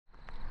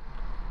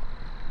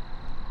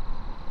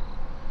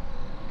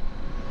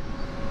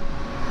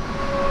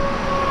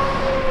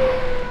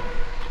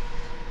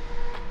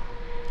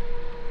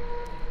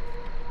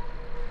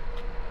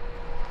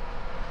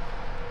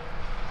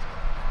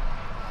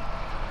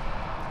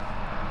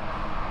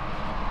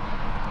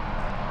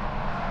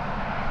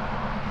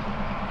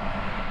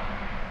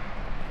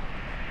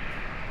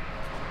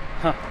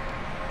Huh.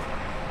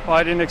 Well,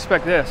 I didn't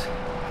expect this.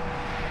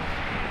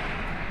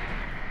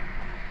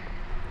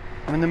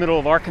 I'm in the middle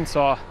of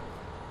Arkansas,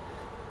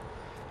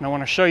 and I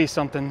want to show you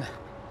something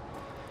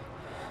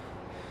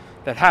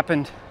that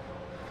happened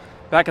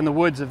back in the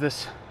woods of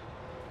this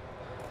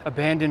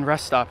abandoned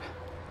rest stop.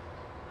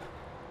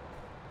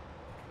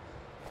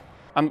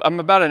 I'm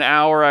about an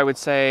hour, I would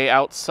say,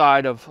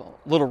 outside of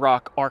Little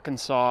Rock,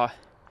 Arkansas.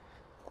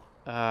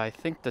 I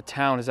think the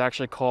town is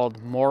actually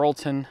called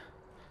Morilton.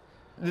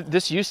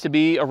 This used to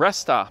be a rest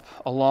stop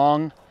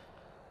along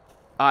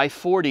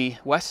I-40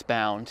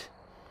 westbound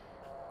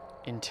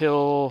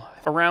until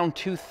around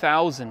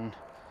 2000.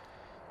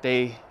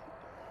 They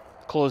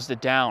closed it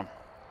down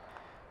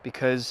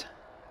because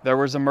there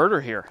was a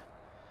murder here.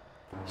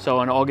 So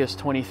on August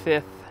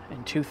 25th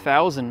in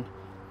 2000,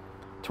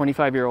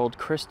 25-year-old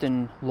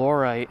Kristin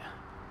Laurite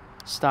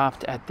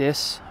stopped at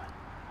this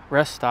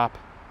rest stop.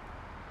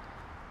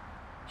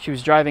 She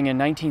was driving a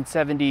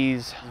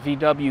 1970s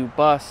VW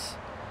bus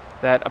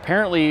that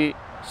apparently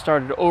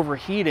started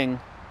overheating,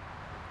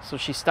 so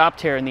she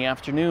stopped here in the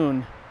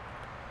afternoon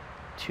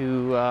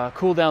to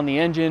cool down the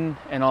engine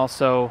and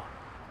also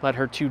let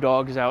her 2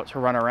 dogs out to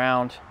run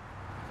around.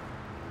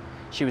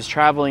 She was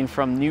traveling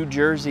from New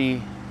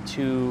Jersey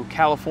to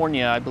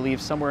California, I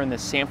believe somewhere in the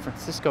San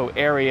Francisco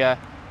area,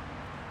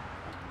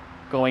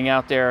 going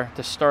out there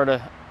to start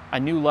a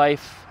new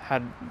life,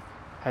 had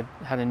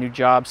a new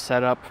job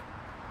set up.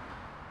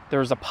 There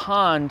was a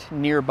pond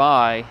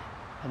nearby,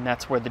 and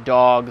that's where the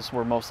dogs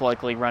were most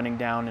likely running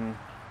down and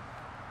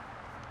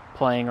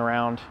playing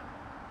around.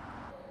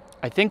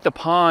 I think the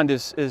pond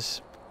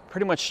is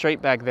pretty much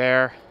straight back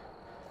there,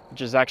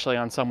 which is actually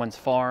on someone's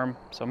farm.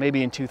 So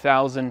maybe in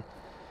 2000,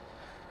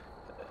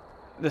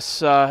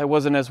 this it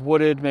wasn't as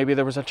wooded. Maybe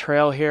there was a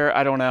trail here,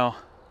 I don't know.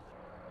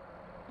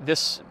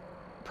 This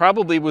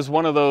probably was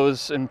one of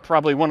those, and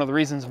probably one of the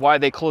reasons why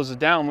they closed it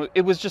down.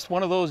 It was just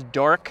one of those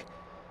dark,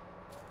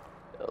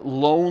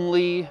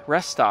 lonely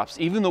rest stops.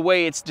 Even the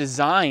way it's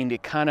designed,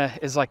 it kind of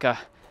is like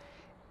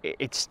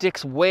it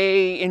sticks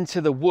way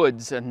into the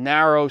woods, a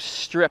narrow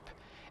strip.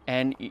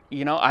 And,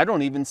 you know, I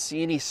don't even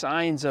see any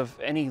signs of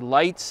any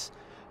lights,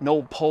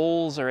 no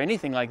poles or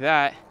anything like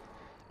that.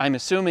 I'm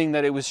assuming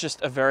that it was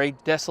just a very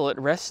desolate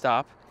rest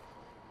stop.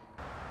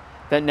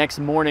 That next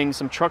morning,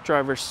 some truck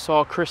drivers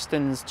saw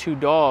Kristin's 2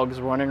 dogs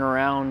running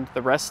around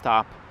the rest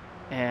stop,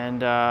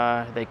 and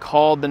they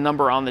called the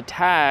number on the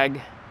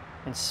tag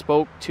and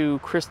spoke to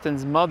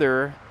Kristin's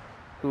mother,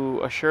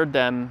 who assured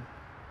them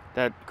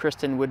that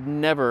Kristin would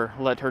never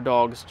let her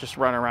dogs just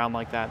run around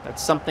like that, that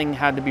something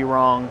had to be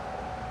wrong.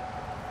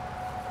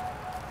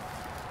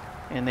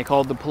 And they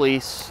called the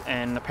police,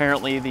 and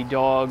apparently the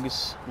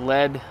dogs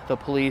led the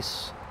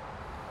police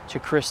to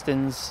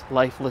Kristin's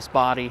lifeless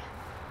body.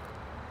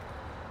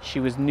 She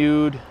was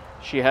nude,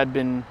 she had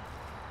been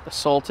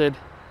assaulted,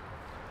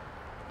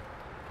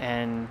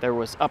 and there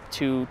was up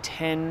to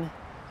 10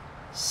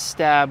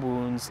 stab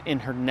wounds in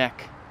her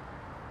neck.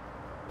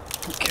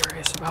 I'm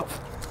curious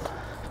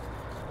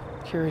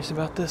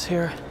about this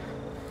here.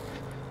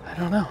 I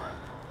don't know.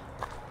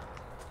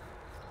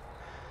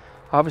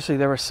 Obviously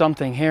there was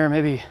something here,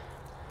 maybe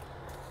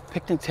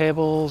picnic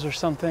tables or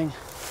something.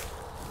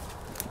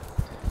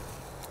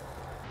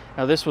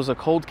 Now this was a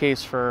cold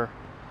case for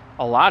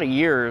a lot of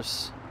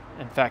years.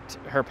 In fact,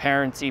 her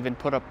parents even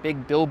put up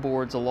big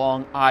billboards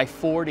along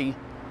I-40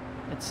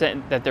 and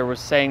said that there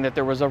was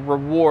a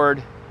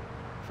reward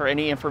for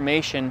any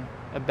information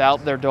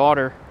about their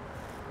daughter.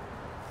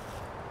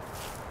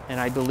 And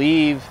I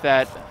believe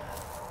that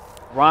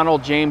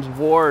Ronald James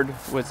Ward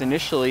was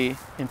initially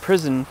in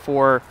prison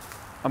for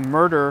a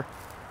murder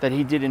that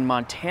he did in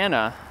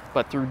Montana,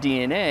 but through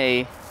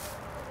DNA,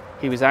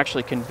 he was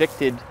actually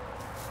convicted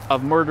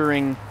of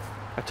murdering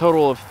a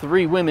total of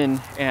 3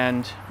 women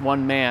and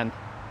 1 man.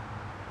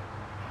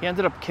 He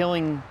ended up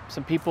killing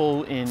some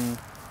people in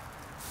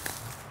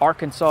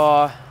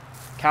Arkansas,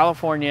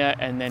 California,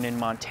 and then in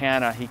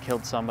Montana he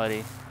killed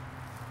somebody.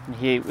 And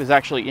he was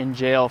actually in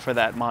jail for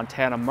that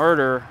Montana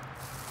murder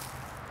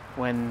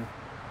when,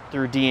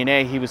 through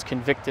DNA, he was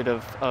convicted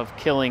of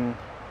killing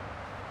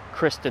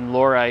Kristin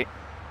Laurite.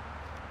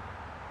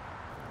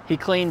 He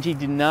claimed he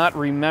did not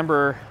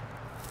remember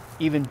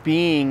even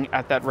being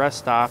at that rest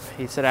stop.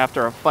 He said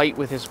after a fight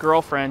with his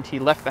girlfriend, he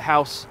left the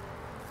house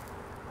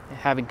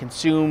having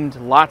consumed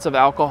lots of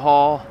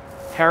alcohol,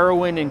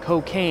 heroin, and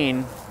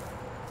cocaine.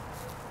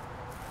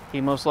 He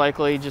most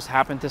likely just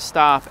happened to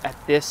stop at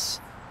this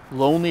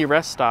lonely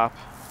rest stop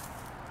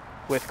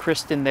with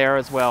Kristin there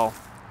as well.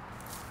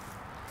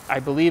 I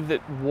believe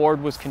that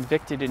Ward was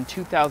convicted in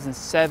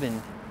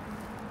 2007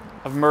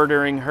 of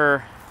murdering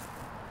her.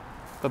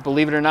 But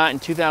believe it or not, in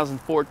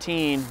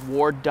 2014,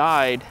 Ward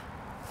died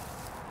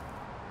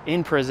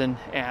in prison,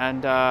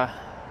 and a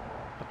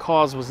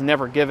cause was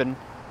never given.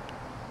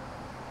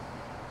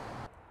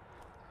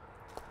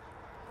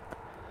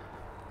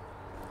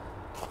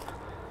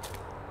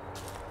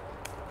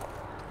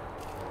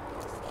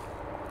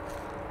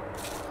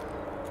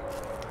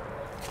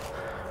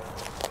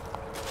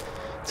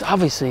 It's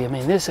obviously, I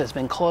mean, this has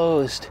been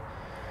closed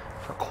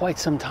for quite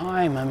some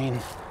time. I mean,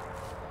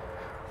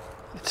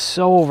 it's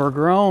so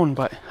overgrown,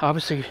 but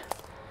obviously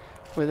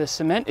where the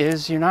cement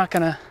is, you're not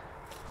gonna,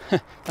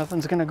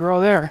 nothing's gonna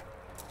grow there.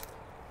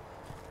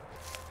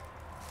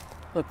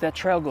 Look, that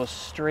trail goes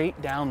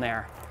straight down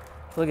there.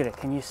 Look at it,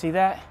 can you see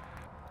that?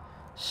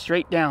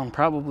 Straight down,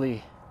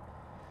 probably,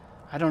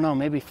 I don't know,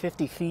 maybe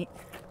 50 feet.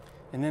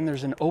 And then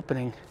there's an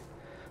opening.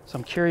 So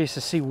I'm curious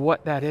to see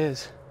what that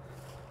is.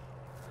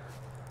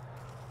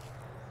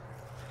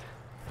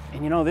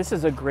 And you know, this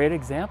is a great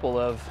example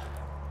of,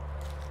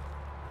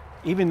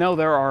 even though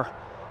there are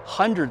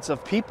hundreds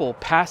of people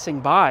passing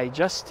by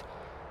just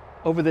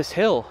over this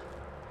hill,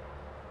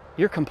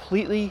 you're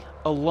completely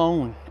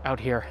alone out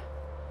here.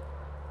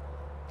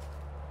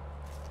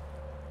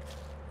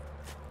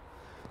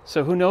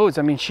 So who knows?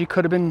 I mean, she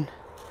could have been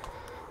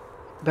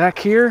back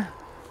here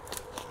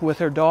with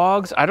her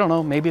dogs. I don't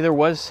know, maybe there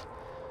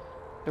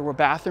were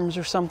bathrooms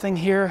or something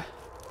here.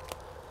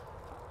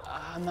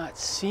 I'm not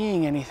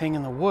seeing anything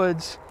in the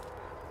woods.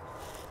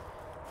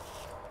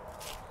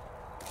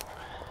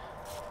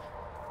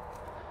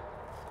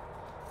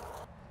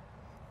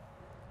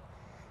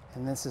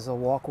 And this is a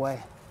walkway.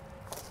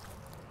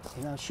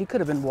 You know, she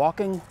could have been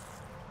walking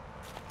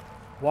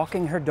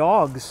her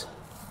dogs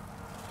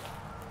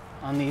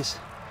on these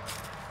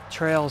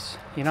trails,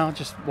 you know,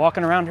 just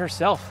walking around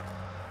herself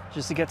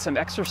just to get some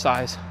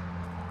exercise.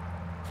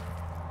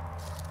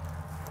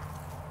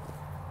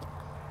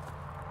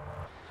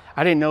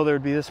 I didn't know there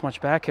would be this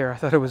much back here. I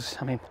thought it was,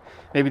 I mean,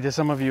 maybe to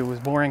some of you it was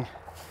boring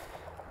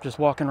just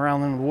walking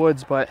around in the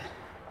woods, but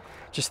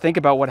just think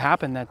about what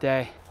happened that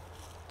day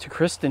to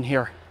Kristin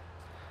here.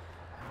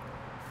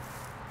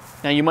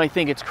 Now you might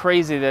think it's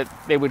crazy that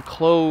they would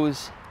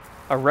close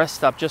a rest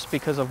stop just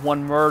because of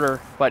one murder,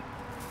 but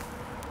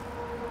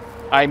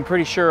I'm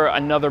pretty sure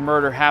another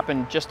murder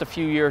happened just a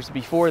few years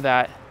before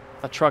that.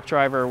 A truck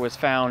driver was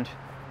found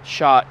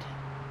shot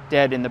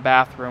dead in the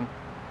bathroom.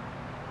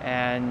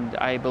 And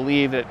I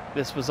believe that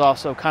this was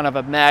also kind of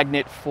a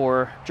magnet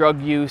for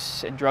drug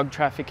use and drug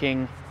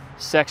trafficking,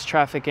 sex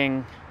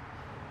trafficking.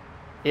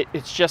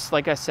 It's just,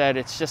 like I said,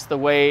 it's just the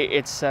way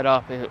it's set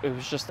up. It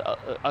was just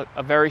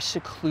a very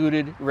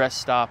secluded rest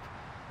stop,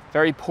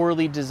 very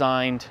poorly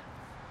designed.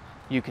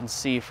 You can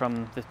see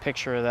from the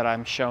picture that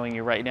I'm showing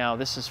you right now.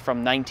 This is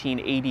from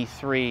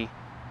 1983.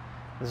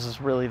 This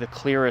is really the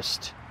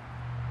clearest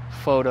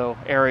photo,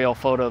 aerial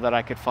photo that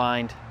I could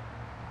find.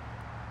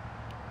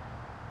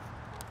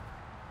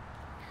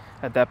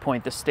 At that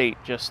point, the state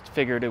just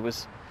figured it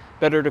was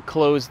better to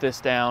close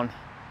this down.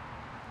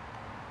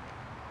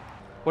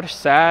 What a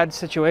sad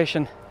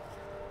situation.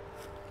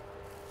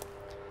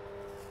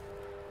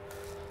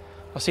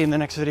 I'll see you in the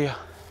next video.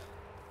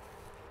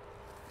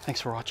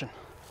 Thanks for watching.